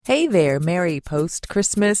Hey there, Merry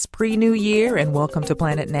post-Christmas, pre-New Year, and welcome to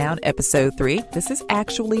Planet Noun, Episode 3. This is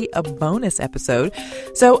actually a bonus episode.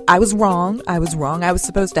 So I was wrong. I was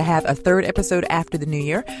supposed to have a third episode after the New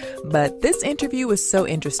Year, but this interview was so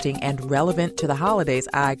interesting and relevant to the holidays,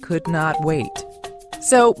 I could not wait.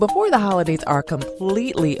 So before the holidays are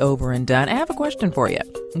completely over and done, I have a question for you.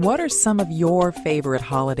 What are some of your favorite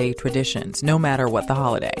holiday traditions, no matter what the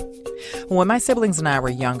holiday? When my siblings and I were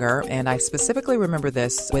younger, and I specifically remember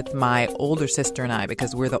this with my older sister and I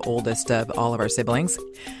because we're the oldest of all of our siblings,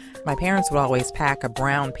 my parents would always pack a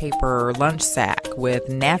brown paper lunch sack with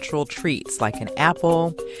natural treats like an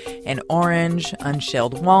apple, an orange,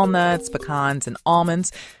 unshelled walnuts, pecans, and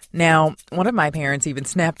almonds. Now, one of my parents even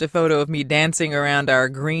snapped a photo of me dancing around our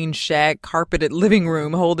green shag carpeted living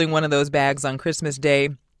room holding one of those bags on Christmas Day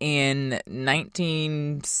in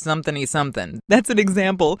 19-something. That's an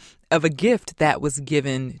example of a gift that was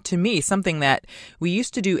given to me, something that we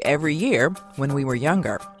used to do every year when we were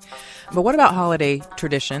younger. But what about holiday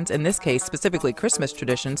traditions, in this case specifically Christmas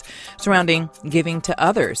traditions, surrounding giving to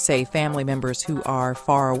others, say family members who are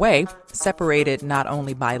far away, separated not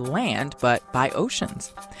only by land but by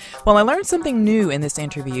oceans? Well, I learned something new in this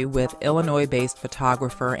interview with Illinois-based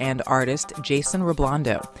photographer and artist Jason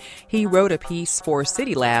Reblando. He wrote a piece for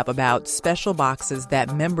City Lab about special boxes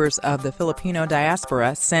that members of the Filipino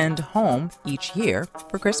diaspora send home each year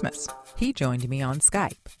for Christmas. He joined me on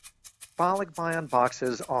Skype. Balikbayan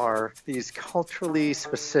boxes are these culturally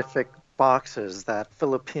specific boxes that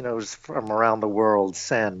Filipinos from around the world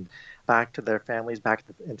send back to their families,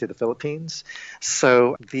 into the Philippines.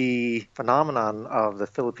 So the phenomenon of the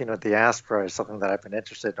Filipino diaspora is something that I've been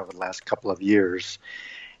interested in over the last couple of years.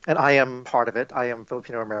 And I am part of it. I am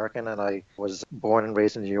Filipino-American, and I was born and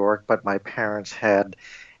raised in New York, but my parents had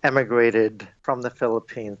emigrated from the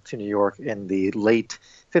Philippines to New York in the late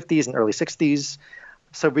 50s and early 60s.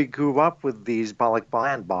 So we grew up with these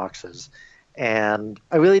balikbayan boxes, and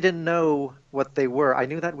I really didn't know what they were. I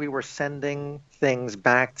knew that we were sending things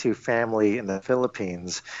back to family in the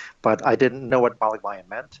Philippines, but I didn't know what balikbayan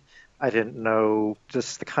meant. I didn't know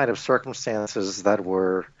just the kind of circumstances I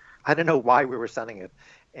didn't know why we were sending it.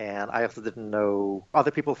 And I also didn't know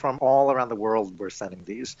other people from all around the world were sending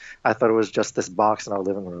these. I thought it was just this box in our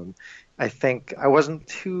living room. I think I wasn't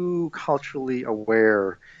too culturally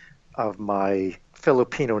aware of my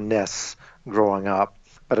Filipino-ness growing up,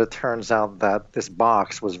 but it turns out that this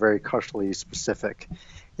box was very culturally specific.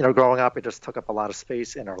 You know, growing up, it just took up a lot of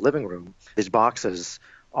space in our living room. These boxes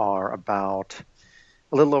are about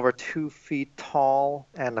a little over 2 feet tall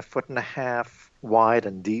and 1.5 feet wide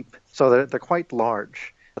and deep. So they're quite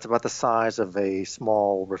large. It's about the size of a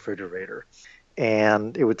small refrigerator.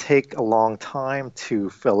 And it would take a long time to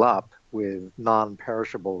fill up with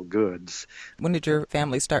non-perishable goods. When did your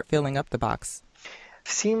family start filling up the box?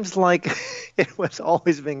 Seems like it was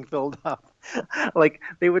always being filled up. I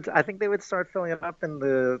think they would start filling it up in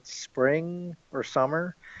the spring or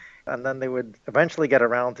summer, and then they would eventually get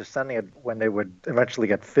around to sending it when they would eventually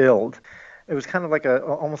get filled. It was kind of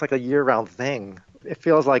almost like a year-round thing. It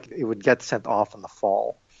feels like it would get sent off in the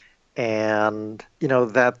fall. And,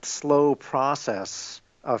 that slow process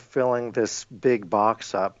of filling this big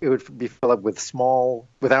box up, it would be filled up with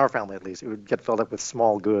our family at least, it would get filled up with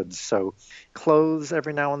small goods. So clothes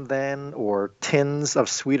every now and then, or tins of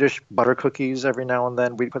Swedish butter cookies every now and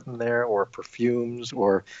then we'd put in there, or perfumes,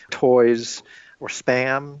 or toys, or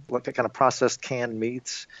Spam, like a kind of processed canned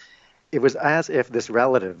meats. It was as if this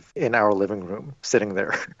relative in our living room sitting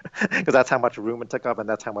there, because that's how much room it took up, and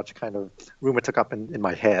that's how much kind of room it took up in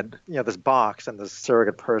my head. This box and this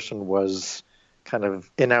surrogate person was kind of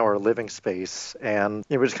in our living space, and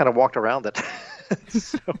we just kind of walked around it.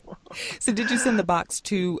 So did you send the box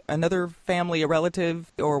to another family, a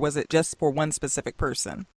relative, or was it just for one specific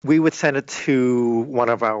person? We would send it to one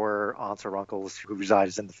of our aunts or uncles who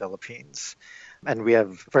resides in the Philippines. And we have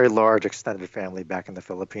a very large extended family back in the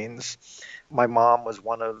Philippines. My mom was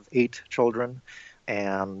one of 8 children,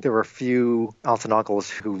 and there were a few aunts and uncles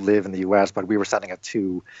who live in the U.S., but we were sending it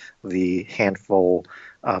to the handful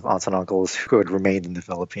of aunts and uncles who had remained in the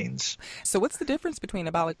Philippines. So what's the difference between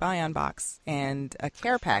a balikbayan box and a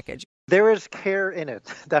care package? There is care in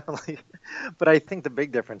it, definitely. But I think the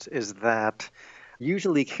big difference is that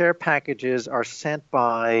usually care packages are sent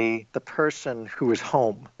by the person who is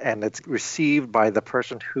home, and it's received by the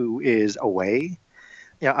person who is away.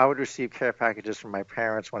 I would receive care packages from my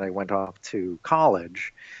parents when I went off to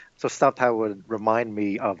college, so stuff that would remind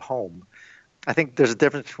me of home. I think there's a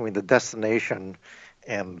difference between the destination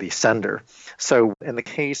and the sender. So in the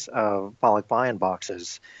case of Balikbayan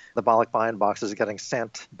boxes, the Balikbayan box is getting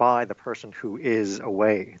sent by the person who is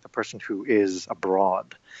away, the person who is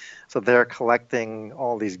abroad. So they're collecting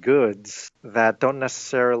all these goods that they aren't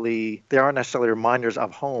necessarily reminders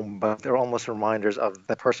of home, but they're almost reminders of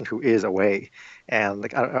the person who is away, and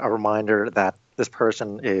a reminder that this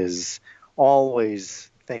person is always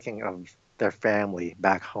thinking of their family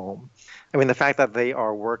back home. I mean, the fact that they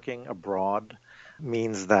are working abroad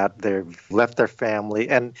means that they've left their family.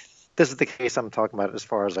 And this is the case I'm talking about as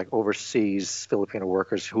far as like overseas Filipino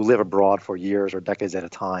workers who live abroad for years or decades at a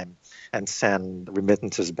time and send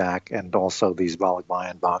remittances back and also these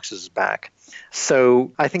Balikbayan boxes back.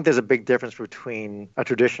 So I think there's a big difference between a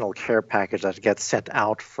traditional care package that gets sent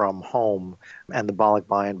out from home and the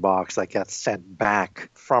Balikbayan box that gets sent back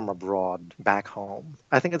from abroad back home.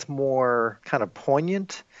 I think it's more kind of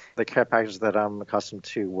poignant. The care packages that I'm accustomed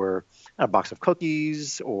to were a box of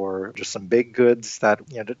cookies or just some baked goods that,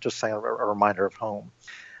 just saying a reminder of home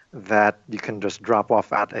that you can just drop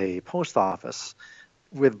off at a post office.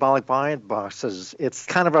 With Balikbayan boxes, it's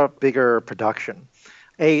kind of a bigger production.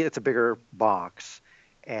 A, it's a bigger box,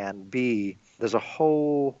 and B, there's a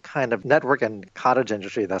whole kind of network and cottage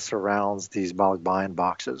industry that surrounds these Balikbayan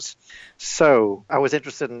boxes. So I was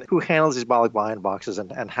interested in who handles these Balikbayan boxes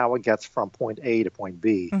and how it gets from point A to point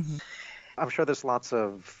B. Mm-hmm. I'm sure there's lots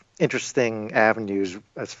of interesting avenues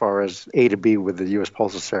as far as A to B with the U.S.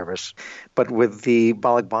 Postal Service. But with the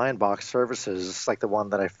Balikbayan box services, like the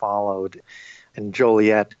one that I followed in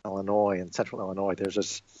Joliet, Illinois, in central Illinois, there's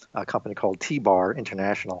this company called T-Bar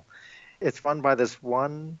International. It's run by this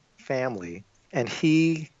one family, and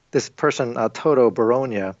this person, Toto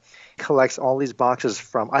Baronia, collects all these boxes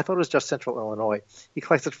from, I thought it was just central Illinois. He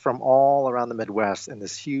collects it from all around the Midwest in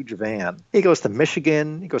this huge van. He goes to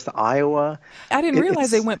Michigan, he goes to Iowa. I didn't realize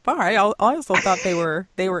they went far. I also thought they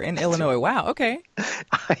were in Illinois. Wow, okay.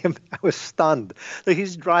 I was stunned. So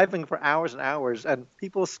he's driving for hours and hours, and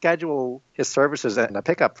people schedule his services and a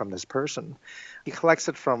pickup from this person. He collects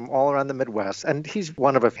it from all around the Midwest, and he's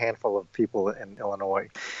one of a handful of people in Illinois.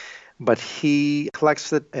 But he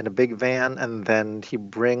collects it in a big van, and then he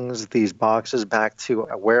brings these boxes back to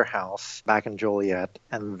a warehouse back in Joliet.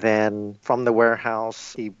 And then from the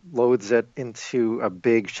warehouse, he loads it into a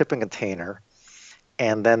big shipping container.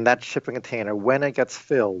 And then that shipping container, when it gets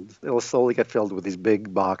filled, it will slowly get filled with these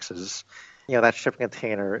big boxes. That shipping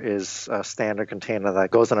container is a standard container that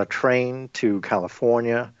goes on a train to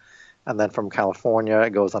California. And then from California, it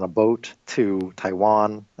goes on a boat to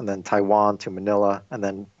Taiwan, and then Taiwan to Manila, and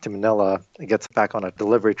then to Manila, it gets back on a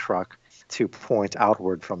delivery truck to point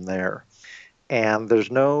outward from there. And there's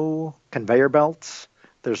no conveyor belts.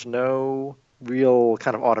 There's no real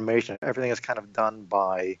kind of automation. Everything is kind of done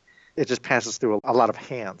by, it just passes through a lot of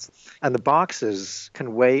hands. And the boxes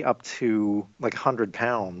can weigh up to like 100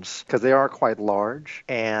 pounds because they are quite large.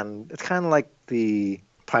 And it's kind of like the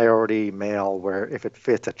priority mail where if it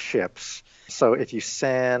fits, it ships. So if you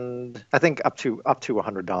send, I think up to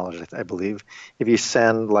 $100, I believe. If you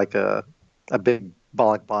send like a big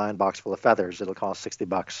Balikbayan box full of feathers, it'll cost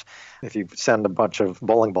 $60. If you send a bunch of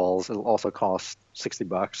bowling balls, it'll also cost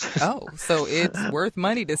 $60. Oh, so it's worth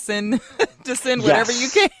money to send whatever you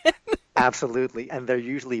can. Absolutely, and they're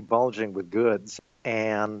usually bulging with goods.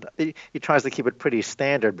 And he tries to keep it pretty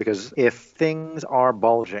standard because if things are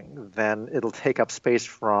bulging, then it'll take up space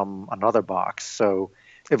from another box. So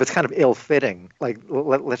if it's kind of ill-fitting, like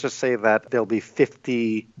let's just say that there'll be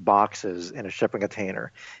 50 boxes in a shipping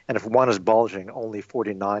container, and if one is bulging, only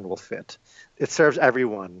 49 will fit. It serves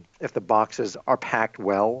everyone if the boxes are packed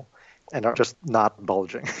well and are just not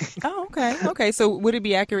bulging. Oh, okay. Okay. So would it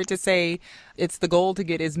be accurate to say it's the goal to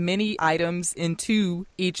get as many items into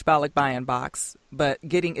each Balikbayan box, but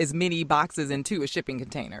getting as many boxes into a shipping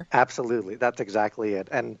container? Absolutely. That's exactly it.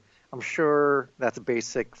 And I'm sure that's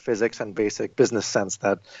basic physics and basic business sense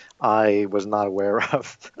that I was not aware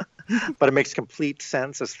of. But it makes complete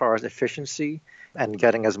sense as far as efficiency and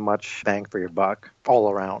getting as much bang for your buck all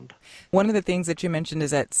around. One of the things that you mentioned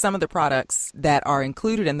is that some of the products that are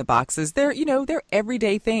included in the boxes, they're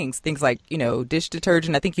everyday things like, dish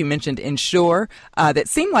detergent. I think you mentioned Ensure, that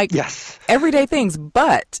seem like everyday things,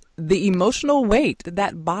 but the emotional weight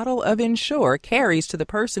that bottle of Ensure carries to the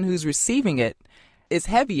person who's receiving it is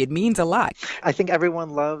heavy. It means a lot. I think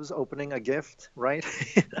everyone loves opening a gift, right?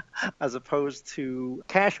 As opposed to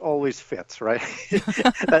cash always fits, right?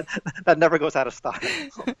 that never goes out of style.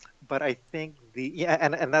 But I think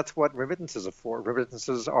and that's what remittances are for.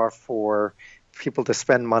 Remittances are for people to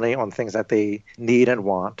spend money on things that they need and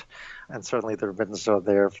want. And certainly the remittances are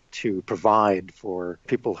there to provide for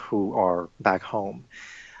people who are back home.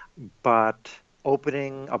 But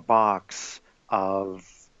opening a box of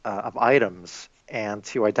items and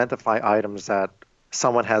to identify items that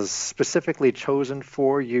someone has specifically chosen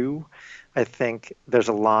for you. I think there's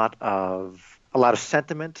a lot of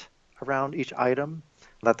sentiment around each item,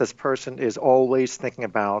 that this person is always thinking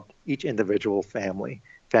about each individual family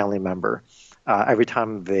member. Every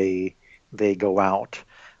time they go out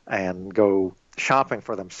and go shopping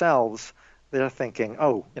for themselves, they're thinking,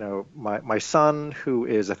 oh, my son who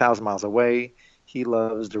is 1,000 miles away, he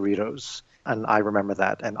loves Doritos. And I remember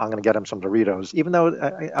that, and I'm going to get him some Doritos. Even though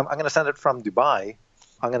I'm going to send it from Dubai,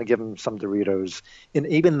 I'm going to give him some Doritos. And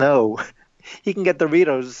even though he can get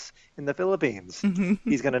Doritos in the Philippines,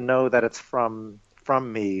 he's going to know that it's from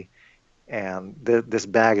me, and this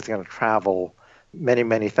bag is going to travel many,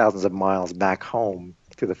 many thousands of miles back home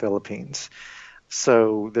to the Philippines.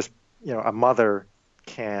 So a mother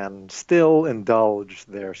can still indulge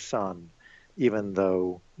their son even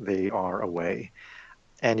though they are away.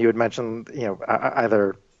 And you had mentioned,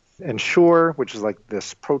 either Ensure, which is like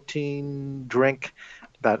this protein drink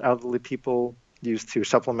that elderly people use to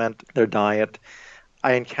supplement their diet.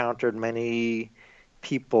 I encountered many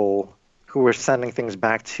people who were sending things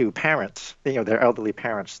back to parents, their elderly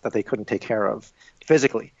parents that they couldn't take care of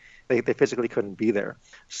physically. They physically couldn't be there.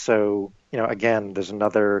 So, again, there's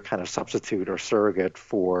another kind of substitute or surrogate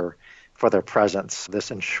for their presence,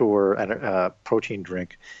 this Ensure and protein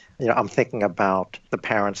drink. I'm thinking about the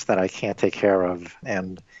parents that I can't take care of,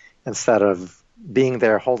 and instead of being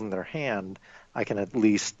there holding their hand, I can at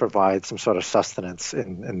least provide some sort of sustenance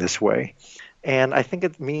in this way. And I think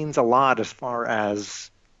it means a lot as far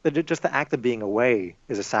as just the act of being away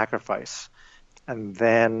is a sacrifice. And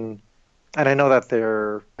I know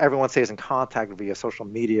that everyone stays in contact via social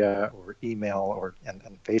media or email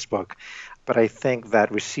and Facebook, but I think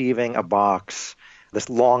that receiving a box, this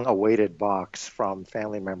long-awaited box from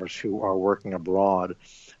family members who are working abroad,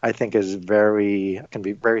 I think can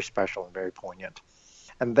be very special and very poignant.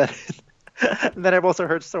 And then, then I've also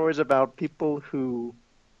heard stories about people who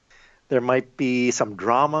there might be some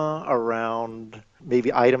drama around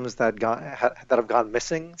maybe items that have gone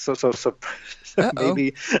missing. So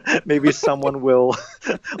maybe someone will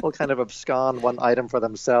kind of abscond one item for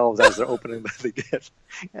themselves as they're opening the gift,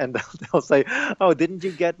 and they'll say, "Oh, didn't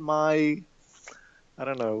you get my, I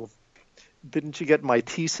don't know, didn't you get my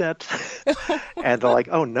tea set?" And they're like,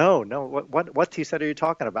 "Oh, no, what tea set are you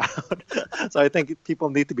talking about?" So I think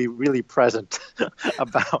people need to be really present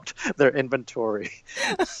about their inventory.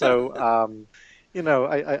 So,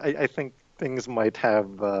 I think things might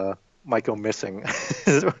go missing.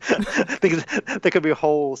 There could be a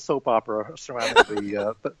whole soap opera surrounding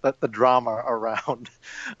the drama around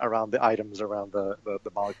the items, around the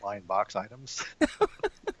Malik Bayan box items.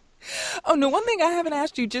 Oh, no, one thing I haven't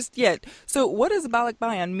asked you just yet. So what does Balik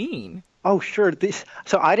Bayan mean? Oh, sure.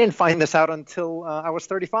 So I didn't find this out until I was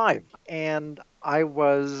 35. And I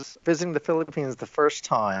was visiting the Philippines the first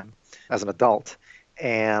time as an adult.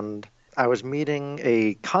 And I was meeting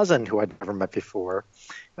a cousin who I'd never met before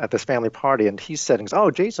at this family party. And he said,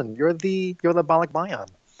 "Oh, Jason, you're the Balik Bayan."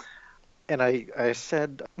 And I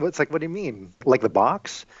said, "What do you mean? Like the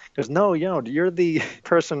box?" He goes, "No, you're the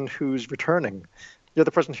person who's returning. You're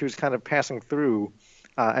the person who's kind of passing through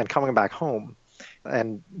and coming back home."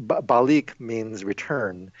 And balik means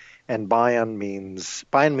return, and bayan means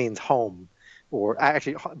home, or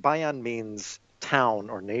actually bayan means town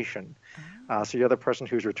or nation. So you're the person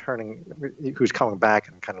who's returning, who's coming back,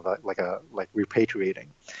 and kind of like repatriating.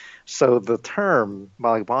 So the term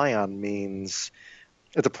balik bayan means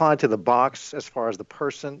it's applied to the box as far as the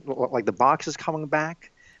person, like the box is coming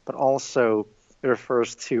back, but also it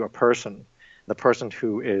refers to a person, the person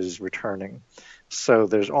who is returning. So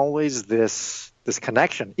there's always this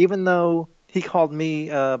connection, even though he called me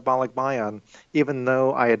Balik Bayan, even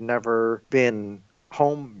though I had never been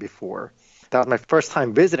home before. That was my first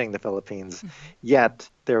time visiting the Philippines, yet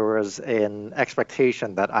there was an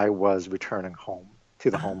expectation that I was returning home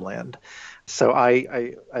to the homeland. So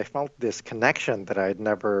I felt this connection that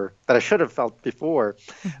I should have felt before,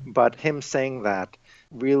 but him saying that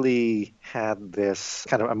really had this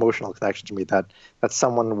kind of emotional connection to me, that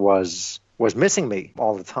someone was missing me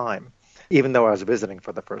all the time, even though I was visiting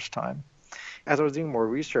for the first time. As I was doing more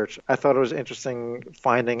research, I thought it was interesting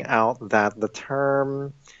finding out that the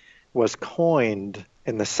term was coined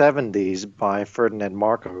in the 70s by Ferdinand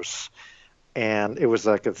Marcos, and it was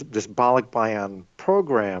like this Balik Bayan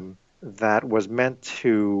program that was meant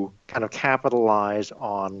to kind of capitalize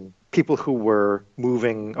on people who were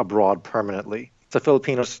moving abroad permanently. So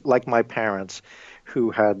Filipinos like my parents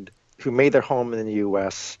who made their home in the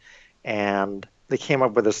U.S., and they came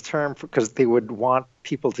up with this term because they would want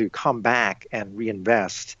people to come back and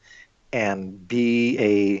reinvest and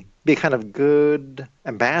be a kind of good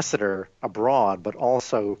ambassador abroad, but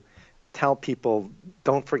also tell people,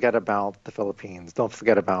 don't forget about the Philippines, don't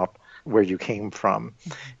forget about where you came from.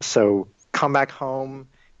 So come back home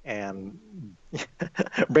and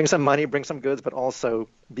bring some money, bring some goods, but also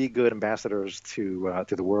be good ambassadors to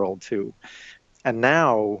the world too. And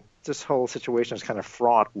now this whole situation is kind of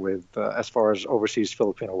fraught with, as far as overseas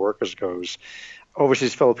Filipino workers goes.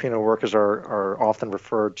 Overseas Filipino workers are often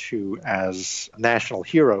referred to as national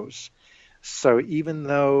heroes. So even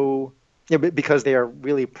though, because they are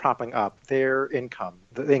really propping up their income,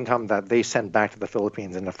 the income that they send back to the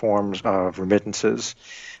Philippines in the forms of remittances,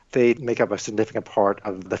 they make up a significant part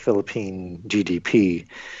of the Philippine GDP.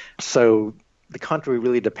 So the country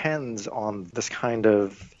really depends on this kind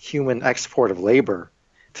of human export of labor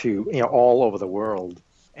to all over the world.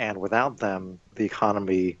 And without them, the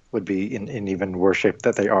economy would be in even worse shape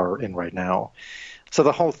that they are in right now. So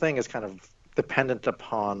the whole thing is kind of dependent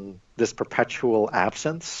upon this perpetual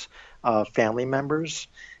absence of family members.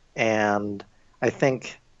 And I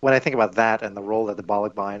think when I think about that and the role that the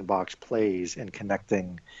Balikbayan box plays in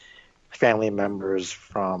connecting family members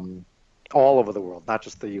from all over the world, not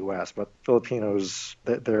just the U.S., but Filipinos,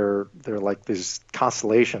 they're like these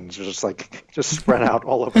constellations, just spread out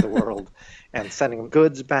all over the world, and sending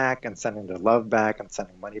goods back and sending their love back and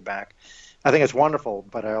sending money back. I think it's wonderful,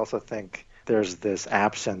 but I also think there's this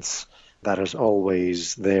absence that is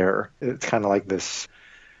always there. It's kind of like this,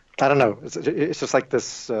 I don't know, it's just like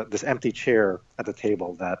this empty chair at the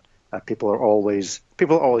table that people are always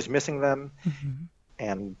missing them,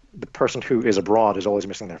 and the person who is abroad is always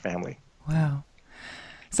missing their family. Wow.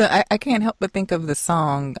 So I can't help but think of the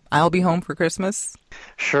song, I'll Be Home for Christmas.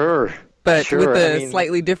 Sure. But with a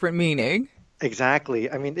slightly different meaning.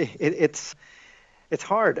 Exactly. I mean, it's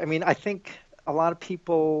hard. I mean, I think a lot of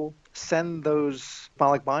people send those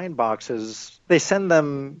Balikbayan boxes, they send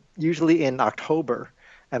them usually in October.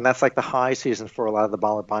 And that's like the high season for a lot of the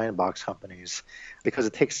Balikbayan box companies because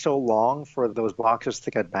it takes so long for those boxes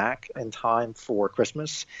to get back in time for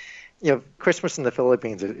Christmas. Christmas in the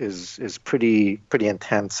Philippines is pretty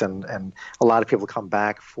intense, and a lot of people come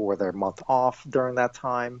back for their month off during that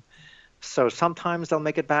time. So sometimes they'll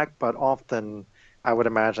make it back, but often I would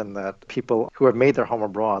imagine that people who have made their home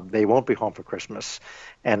abroad, they won't be home for Christmas,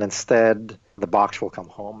 and instead the box will come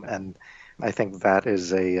home. And I think that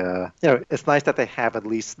is it's nice that they have at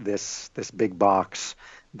least this big box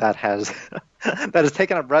that has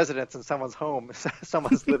taken up residence in someone's home,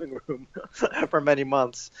 someone's living room for many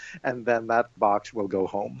months, and then that box will go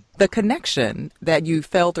home. The connection that you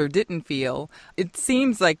felt or didn't feel, it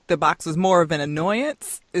seems like the box was more of an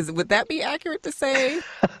annoyance. Would that be accurate to say?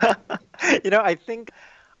 I think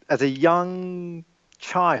as a young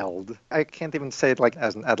child, I can't even say it like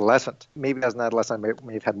as an adolescent. Maybe as an adolescent, I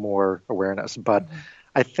may have had more awareness, but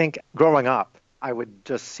I think growing up, I would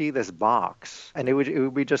just see this box, and it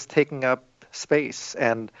would be just taking up space,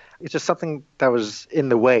 and it's just something that was in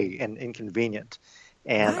the way and inconvenient.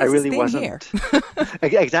 And I really wasn't here?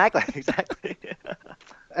 Exactly.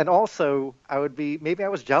 And also, maybe I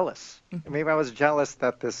was jealous. Maybe I was jealous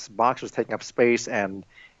that this box was taking up space, and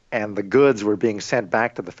the goods were being sent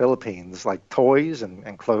back to the Philippines, like toys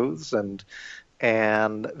and clothes, and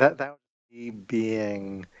that would be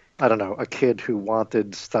being, I don't know, a kid who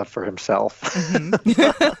wanted stuff for himself,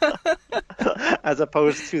 as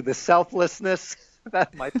opposed to the selflessness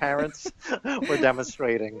that my parents were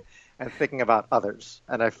demonstrating and thinking about others.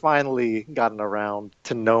 And I finally gotten around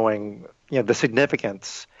to knowing, the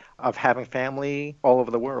significance of having family all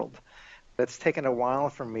over the world. It's taken a while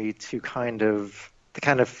for me to kind of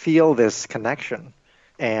feel this connection.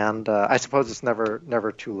 And I suppose it's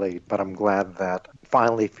never too late, but I'm glad that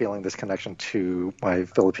finally feeling this connection to my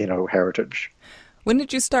Filipino heritage. When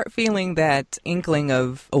did you start feeling that inkling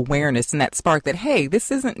of awareness and that spark that, hey,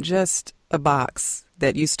 this isn't just a box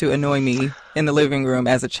that used to annoy me in the living room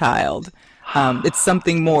as a child? It's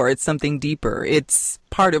something more. It's something deeper. It's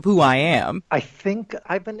part of who I am. I think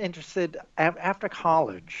I've been interested after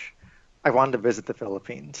college. I wanted to visit the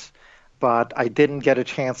Philippines, but I didn't get a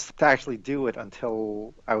chance to actually do it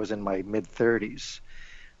until I was in my mid-30s.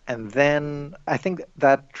 And then I think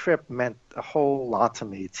that trip meant a whole lot to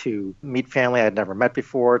me, to meet family I'd never met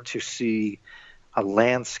before, to see a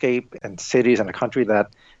landscape and cities and a country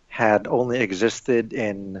that had only existed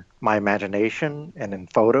in my imagination and in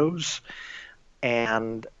photos.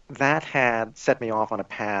 And that had set me off on a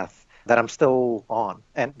path that I'm still on.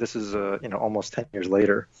 And this is, almost 10 years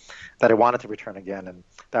later, that I wanted to return again. And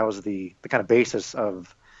that was the kind of basis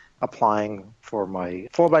of applying for my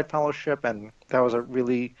Fulbright Fellowship, and that was a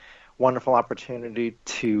really wonderful opportunity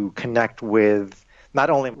to connect with not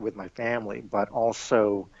only with my family, but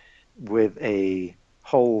also with a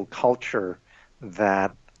whole culture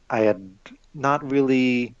that I had not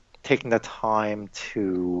really taken the time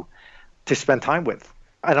to spend time with.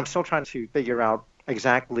 And I'm still trying to figure out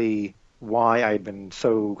exactly why I'd been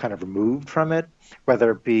so kind of removed from it,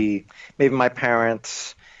 whether it be maybe my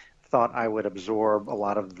parents thought I would absorb a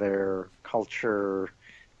lot of their culture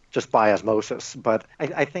just by osmosis. But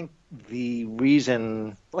I think the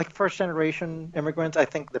reason, like first generation immigrants, I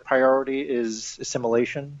think the priority is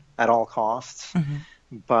assimilation at all costs. Mm-hmm.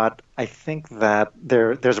 But I think that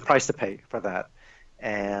there's a price to pay for that.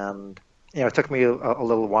 And it took me a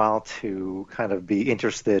little while to kind of be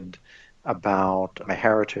interested about my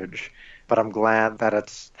heritage, but I'm glad that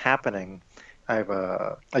it's happening. I have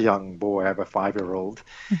a young boy, I have a 5-year-old,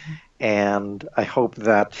 mm-hmm. and I hope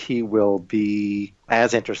that he will be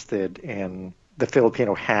as interested in the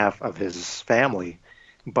Filipino half of his family,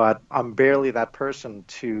 but I'm barely that person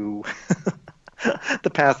to to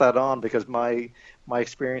pass that on because my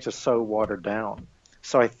experience is so watered down.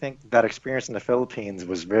 So I think that experience in the Philippines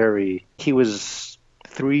was he was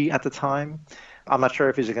 3 at the time. I'm not sure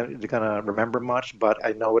if he's going to remember much, but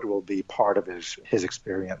I know it will be part of his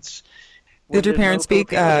experience. Did your parents speak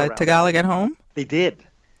Tagalog at home? They did.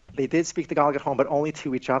 They did speak Tagalog at home, but only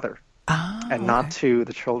to each other and not to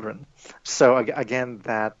the children. So again,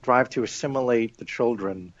 that drive to assimilate the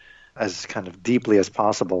children as kind of deeply as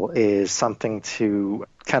possible is something to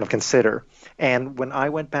kind of consider. And when I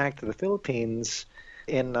went back to the Philippines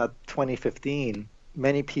in 2015,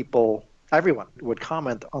 many people, everyone would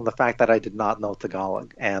comment on the fact that I did not know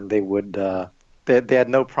Tagalog, and they would they had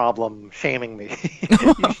no problem shaming me.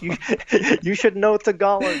 you should know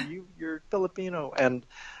Tagalog. You're Filipino, and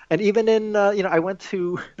even in I went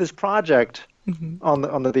to this project mm-hmm.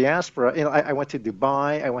 on the diaspora. I went to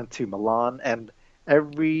Dubai, I went to Milan, and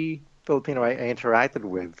every Filipino I interacted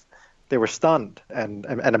with, they were stunned and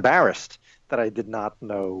embarrassed that I did not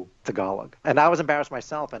know Tagalog. And I was embarrassed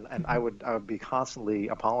myself, and I would be constantly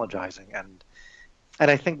apologizing. And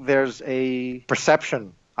I think there's a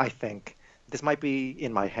perception, I think, this might be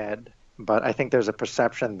in my head, but I think there's a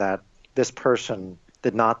perception that this person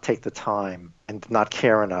did not take the time and did not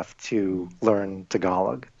care enough to learn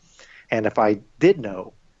Tagalog. And if I did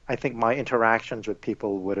know, I think my interactions with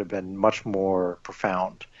people would have been much more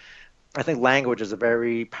profound. I think language is a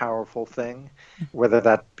very powerful thing, whether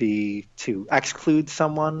that be to exclude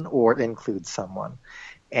someone or include someone.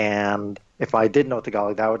 And if I did know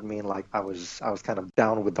Tagalog, that would mean like I was kind of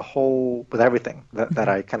down with with everything, that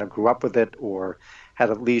I kind of grew up with it or had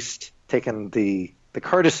at least taken the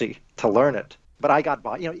courtesy to learn it. But I got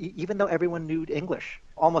by, even though everyone knew English,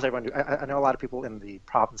 almost everyone knew. I know a lot of people in the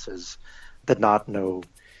provinces did not know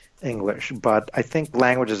English, but I think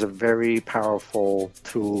language is a very powerful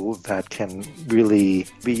tool that can really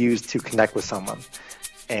be used to connect with someone.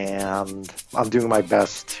 And I'm doing my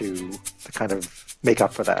best to kind of make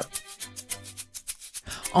up for that.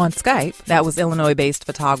 On Skype, that was Illinois-based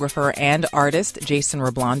photographer and artist Jason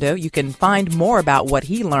Reblando. You can find more about what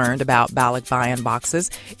he learned about Balikbayan boxes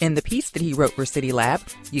in the piece that he wrote for City Lab.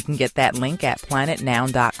 You can get that link at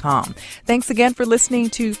planetnoun.com. Thanks again for listening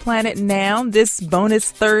to Planet Noun, this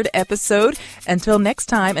bonus 3rd episode. Until next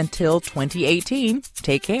time, until 2018,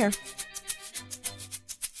 take care.